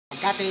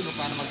Kate,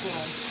 paano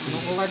magkuhan?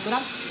 Forward ko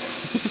lang.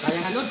 Kaya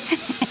nga doon.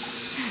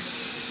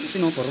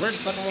 Sino-forward?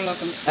 Paano wala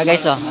kang...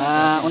 Guys,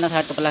 una sa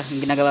lahat ko pala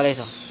yung ginagawa guys,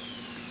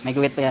 may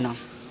guwit pa yan,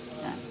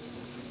 Yan.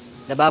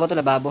 Lababo to,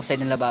 lababo. Side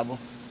ng lababo.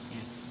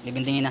 Yan.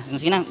 Bibintingin na.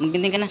 Sige na,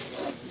 magbinting ka na.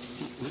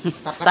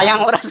 Sayang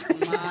ang oras.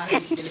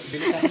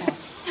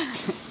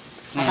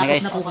 Ngayon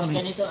guys.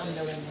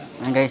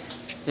 Ayan guys.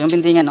 Yung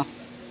bintingan, Ayan.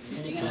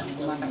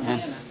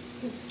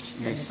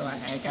 Guys.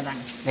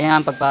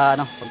 Ganyan ang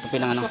pagtupi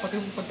ng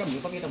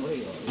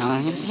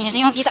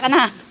Sige, kita ka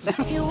na.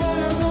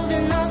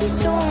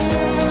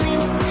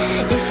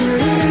 If you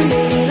leave,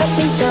 baby, let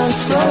me down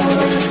slowly.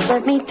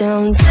 Let me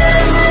down.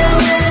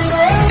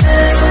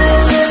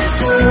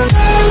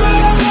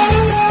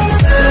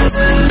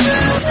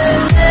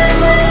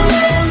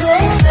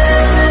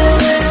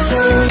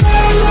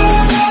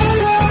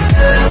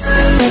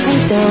 Let me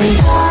down.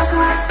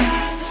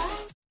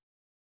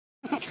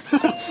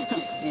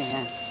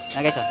 Nah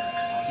guys,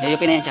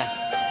 yayupin na yan siya.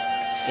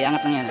 Kaya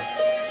angat lang yan.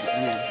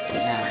 Ayan.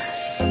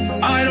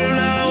 I don't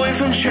know if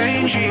I'm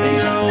changing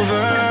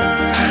over.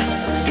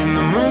 In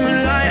the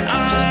moonlight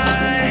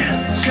I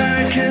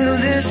can't kill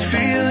this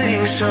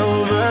feeling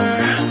sober.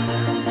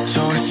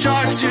 So I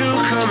start to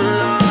come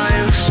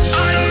alive.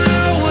 I don't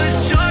know what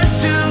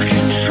starts to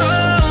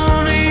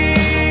control me.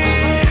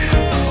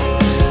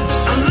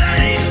 I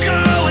let it go,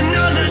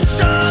 another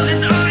soul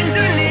that's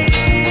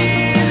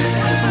underneath.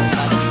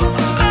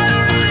 I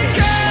don't really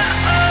care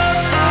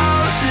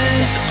about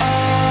this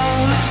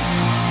all.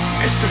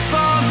 It's the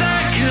fall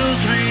that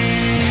kills me.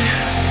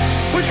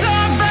 With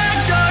our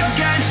back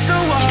against the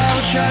wall,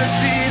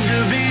 just feed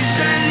the beast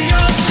and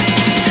you'll see.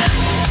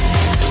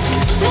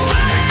 Wait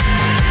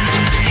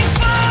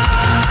for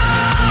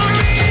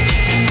me.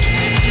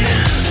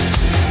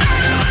 I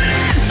don't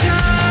have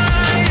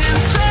time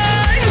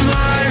inside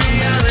my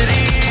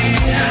reality.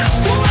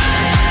 Wait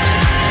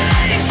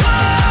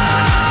for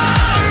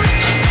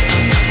me.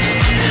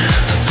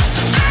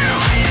 I don't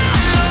want your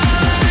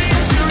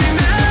mind to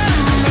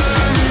remember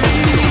me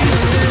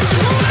this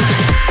way.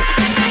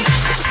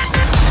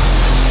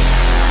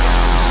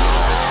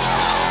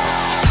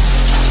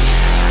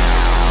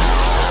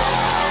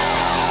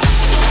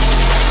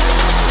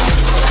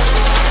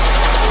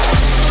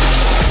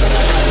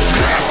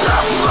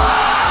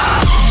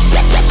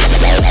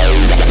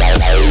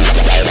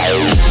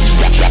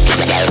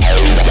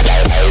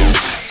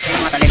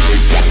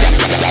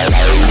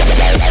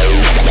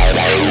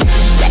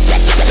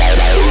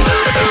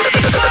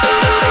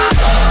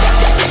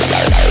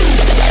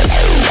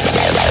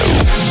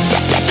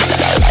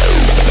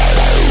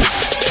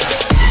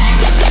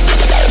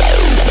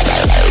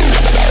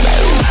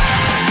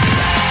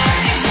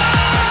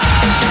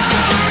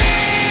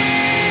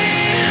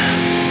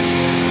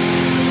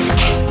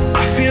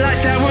 I feel like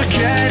that we're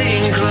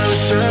getting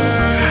closer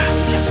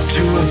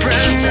to a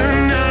brand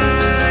new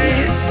night.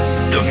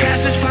 The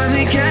past is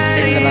finally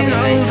getting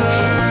over.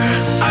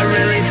 I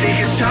really think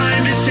it's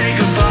time to say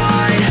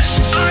goodbye.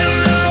 I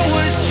don't know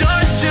what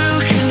starts to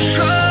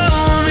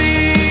control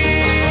me.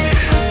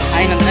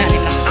 Ay, nandun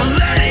na. I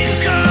let it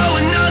go,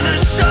 another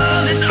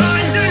soul that's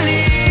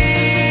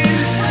underneath.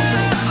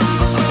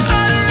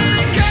 I don't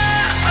really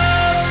care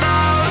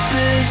about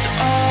this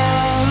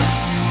all.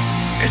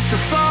 It's the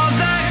fall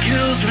that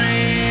kills me.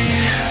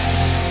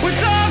 With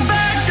our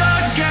back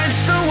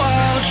against the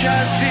wall,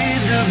 just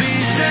feed the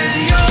beast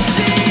and you'll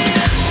see.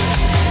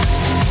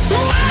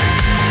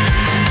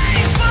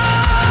 Wait for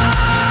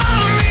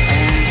me.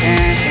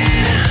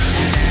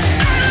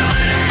 I don't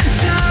have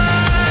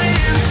time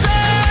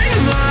inside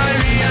my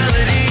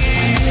reality.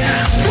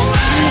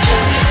 Wait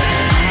for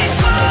me.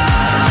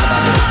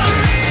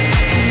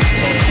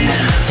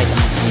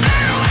 I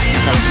don't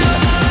want your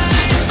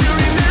mind to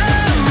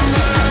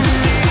remember me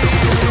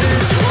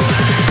this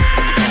way.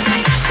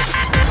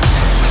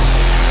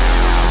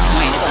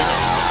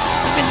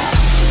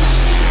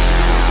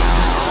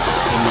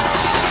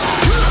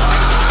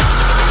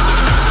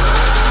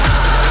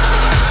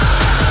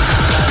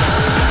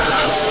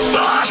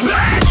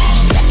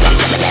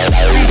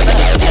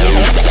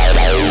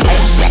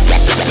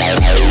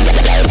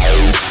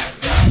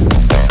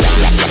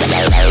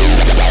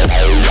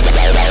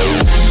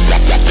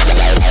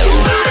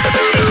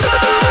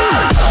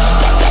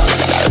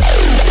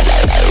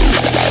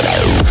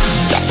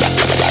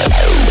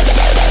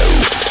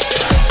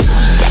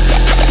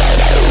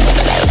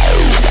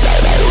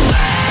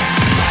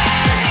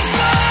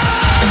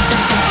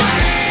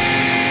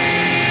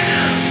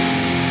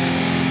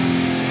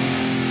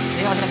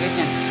 Hindi ka kasi nag-guwit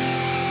niyan.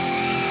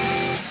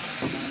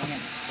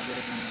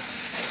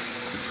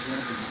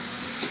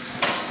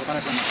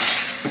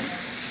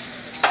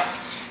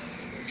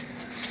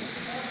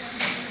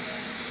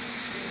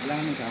 Wala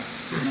naman siya.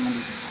 Hindi naman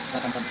dito.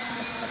 Tatangkad.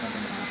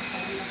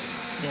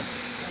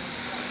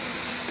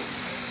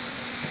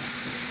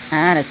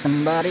 There's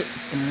somebody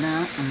in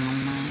my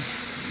mind.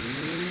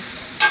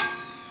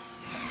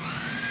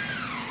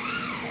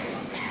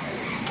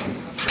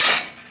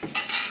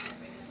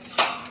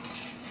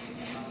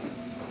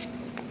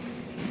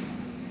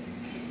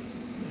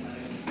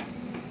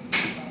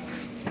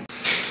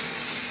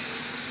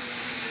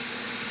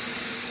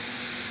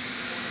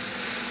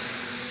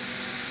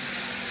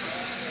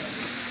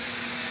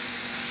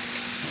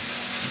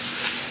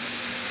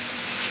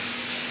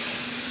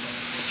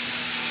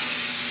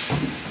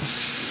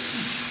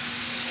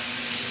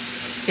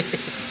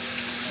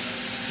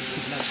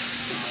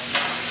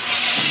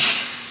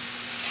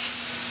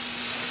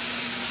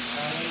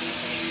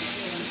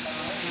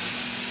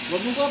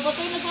 Huwag mong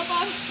papatay,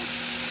 nagpapaan.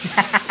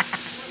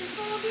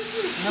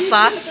 Ano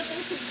pa?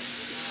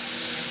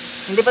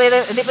 Hindi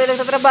pa rin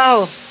sa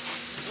trabaho.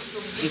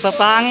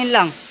 Ipapahangin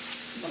lang.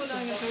 Wala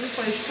nga kami,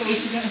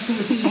 pa-space nga.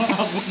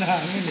 Maabot na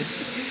hangin eh.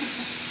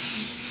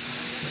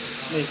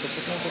 Ay,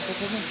 tapos na.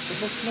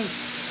 Tapos na.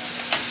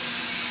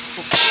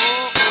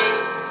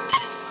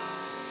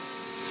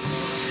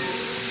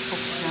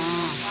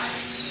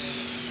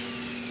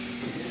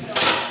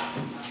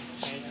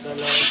 Kahit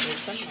dalawang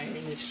minsan, may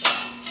minutes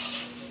pa.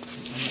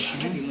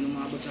 Hindi mo na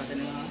maabot sa atin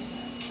na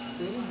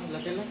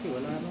laki-laki,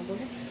 wala nang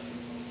bago.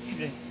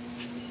 Okay.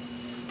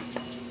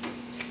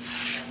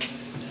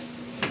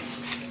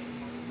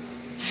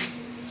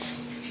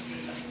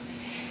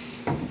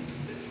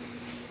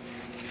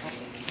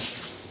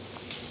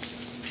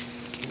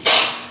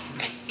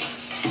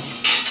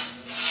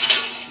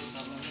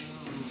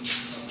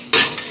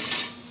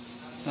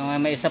 So,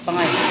 may isa pa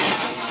nga eh.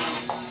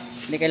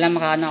 Hindi kailangan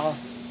makaano ako.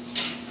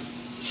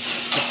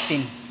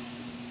 15.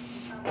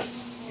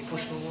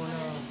 I-push mo muna.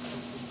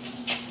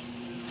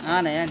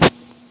 Na yan. Ayan.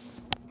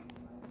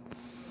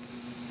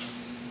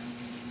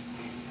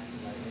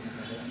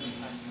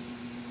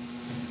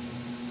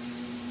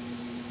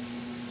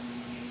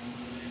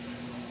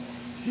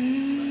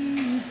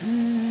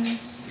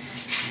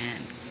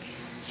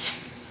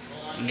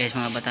 Ayan guys,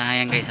 mga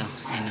batahayan guys, oh.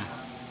 Ayan, oh.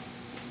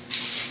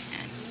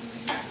 Ayan.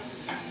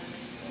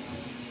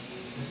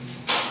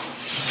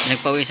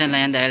 Pinagpawisan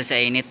lang yan dahil sa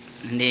init.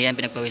 Hindi yan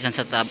pinagpawisan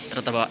sa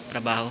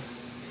trabaho.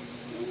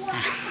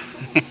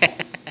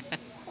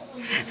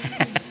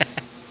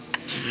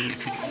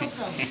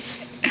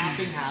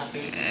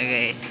 Happy.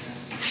 Okay.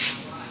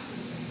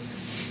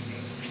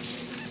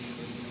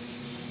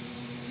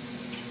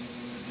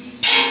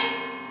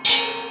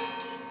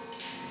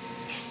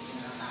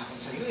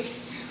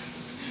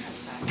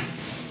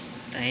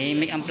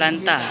 Tahimik ang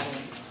planta.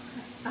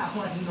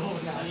 Tawan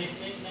no na.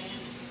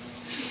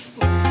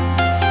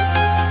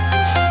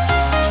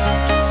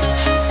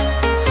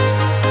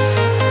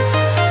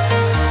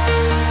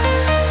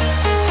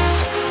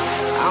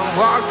 I'm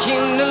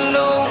walking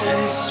alone,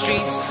 the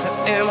streets are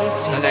empty.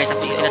 So guys,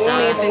 tapos The sila sa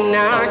only thing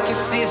I can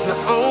see is my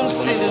own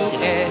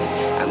silhouette.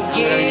 I'm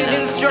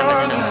getting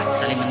stronger,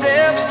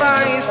 step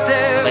by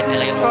step.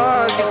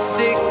 Clock is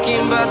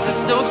ticking, but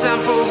there's no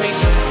time for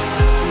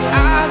regrets.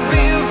 I've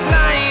been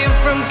flying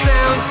from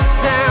town to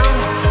town,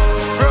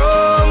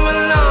 from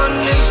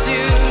London to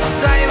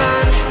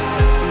Taiwan.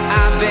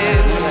 I've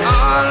been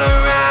all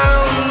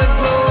around the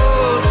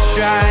globe,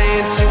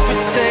 trying to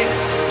protect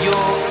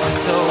your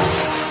soul.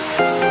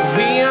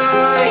 We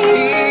are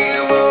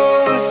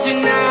heroes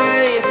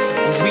tonight.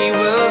 We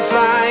will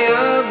fly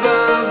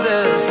above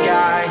the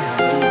sky.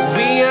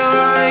 We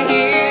are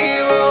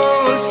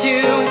heroes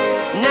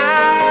tonight.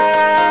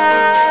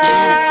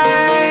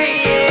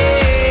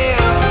 Yeah.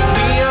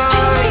 We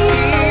are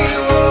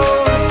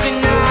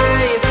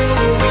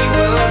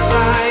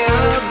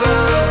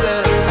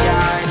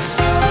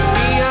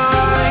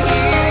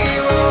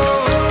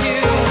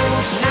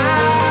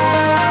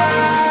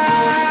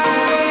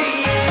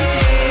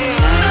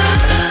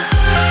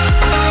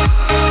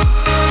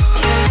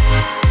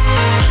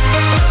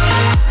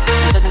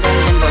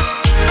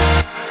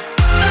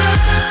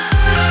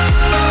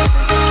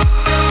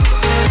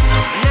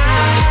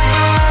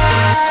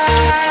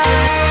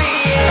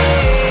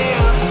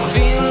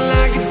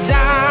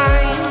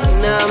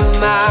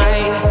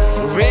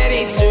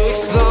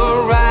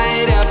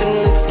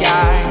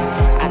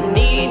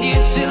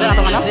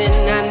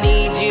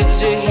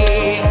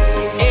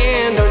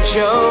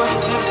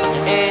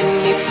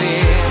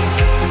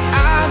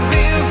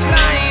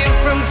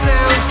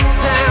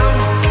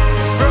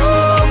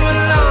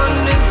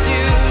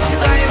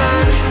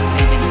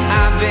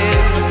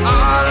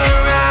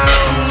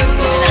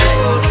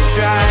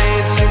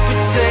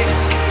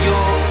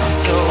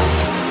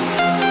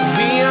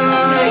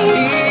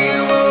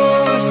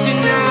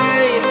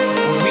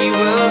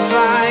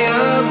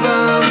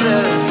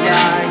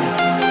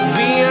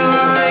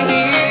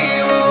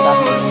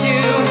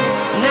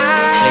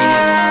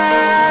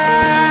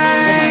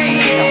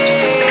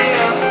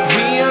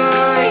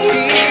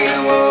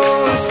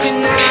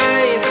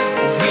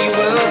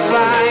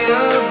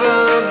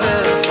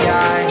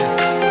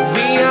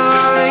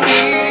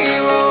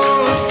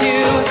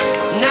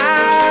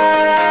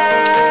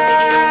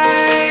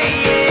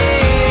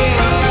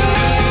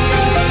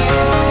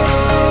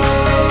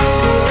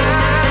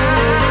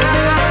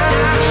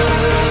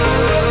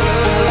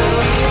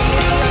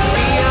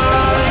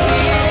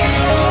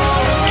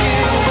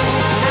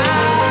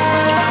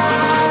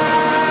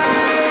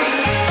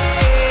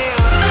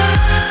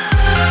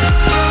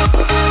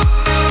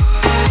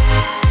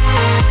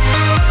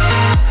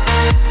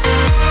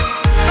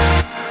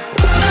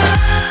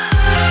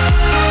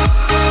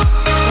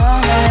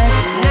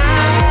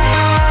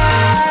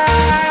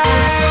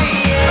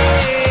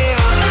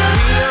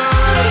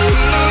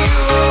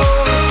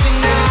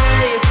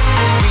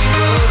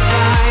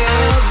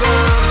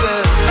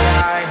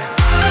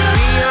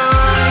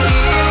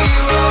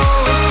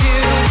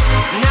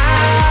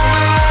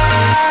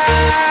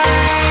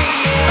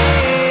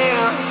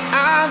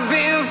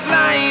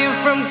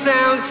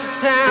town to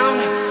town,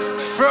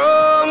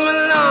 from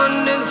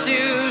London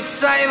to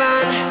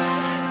Taiwan.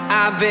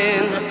 I've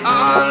been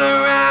all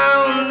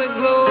around the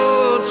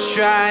globe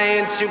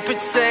trying to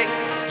protect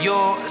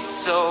your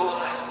soul.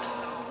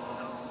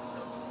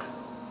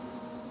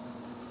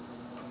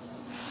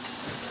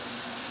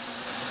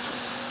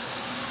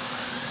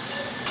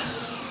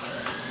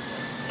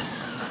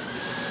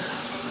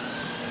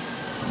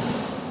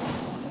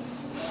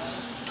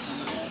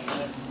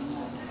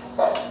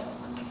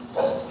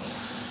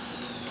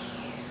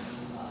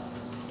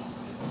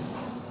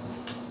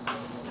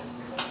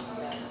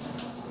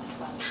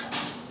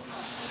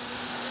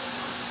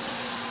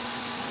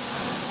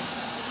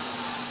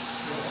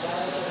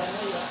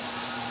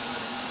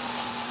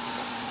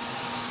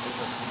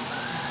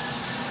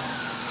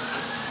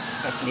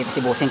 Guys, dito si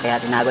Bossing kaya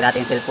tinago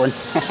natin yung cellphone.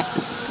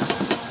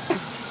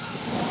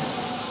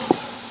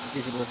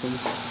 Dito si Bossing.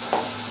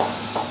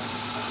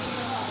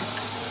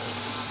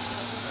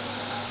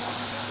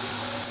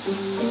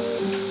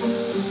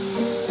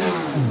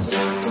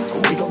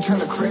 We gon' turn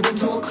the crib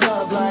into a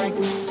club like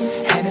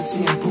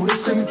Hennessy and Buddha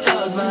screaming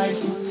thug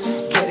life.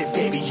 Get it,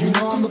 baby, you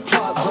know I'm the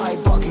plot right.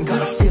 Fucking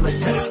got a feeling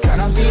that it's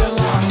gonna be a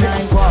long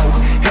night. Whoa,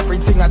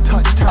 everything I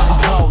touch turn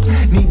cold.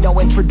 Need no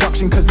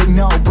introduction cause they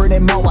know Brit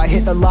and Mo, I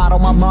hit the lotto,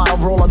 my motto.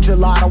 Roll up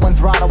gelato and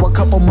throttle a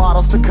couple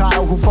models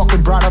staccato who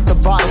fucking brought up the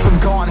bottles. I'm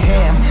gone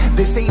ham,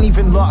 this ain't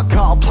even luck,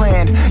 all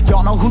planned.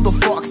 Y'all know who the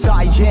fucks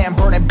I am.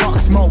 Burning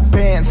bucks, smoke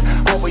bands.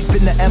 Always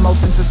been the MO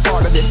since the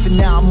start of this. And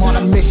now I'm on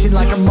a mission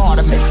like I'm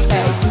Artemis.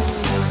 Hey,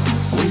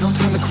 we gon'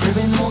 turn the crib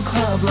into a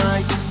club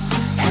like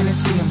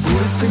Hennessy and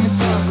Buddha screaming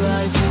thug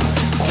life.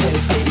 Get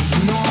it, baby,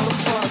 you know I'm the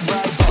plug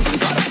right. Fucking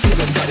got a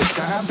feeling that it's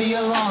gonna be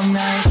a long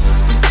night.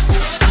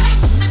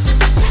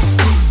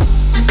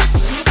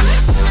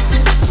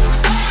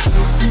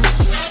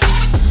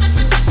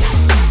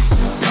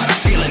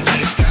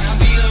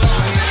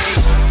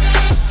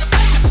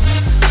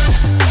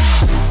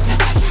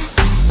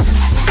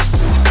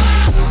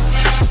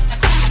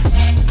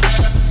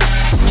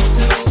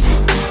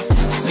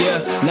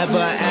 Never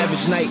an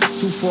average night,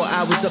 2-4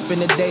 hours up in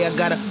the day, I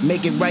gotta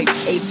make it right.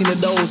 18 of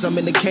those, I'm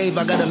in the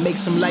cave, I gotta make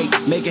some light,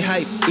 make it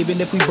hype,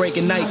 even if we break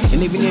at night.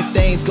 And even if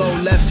things go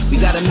left, we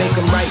gotta make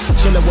them right.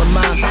 Chillin' with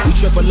mine, we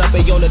triple up,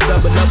 they on the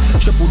double up.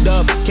 Triple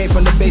dub, came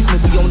from the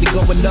basement, we only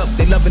going up.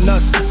 They loving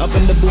us, up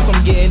in the booth,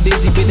 I'm getting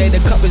dizzy, but they the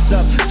cup is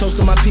up.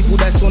 Toast to my people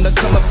that's on the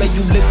come up, and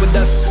you live with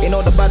us. Ain't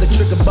all about the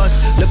trick of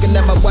bus. Looking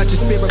at my watch, your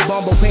spirit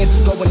bomb, both hands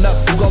is going up.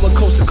 You going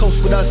coast to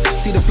coast with us.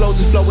 See the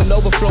flows is flowing,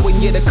 overflowing,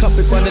 yeah, the cup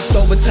is running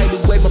over, tidal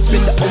wave up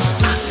in the ocean.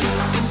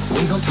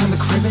 We gon' turn the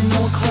crib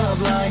into a club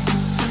like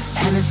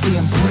Hennessy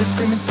and Buddha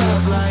screaming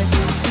thug life.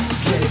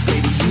 Get it,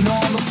 baby, you know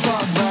I'm the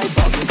plug right.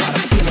 Fucking got a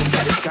feeling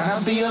that it's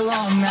gonna be a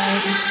long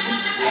night.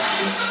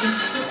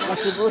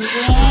 Si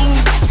Bossing.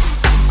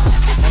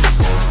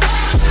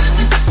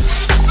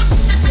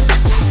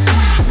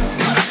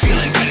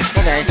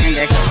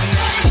 Hey guys,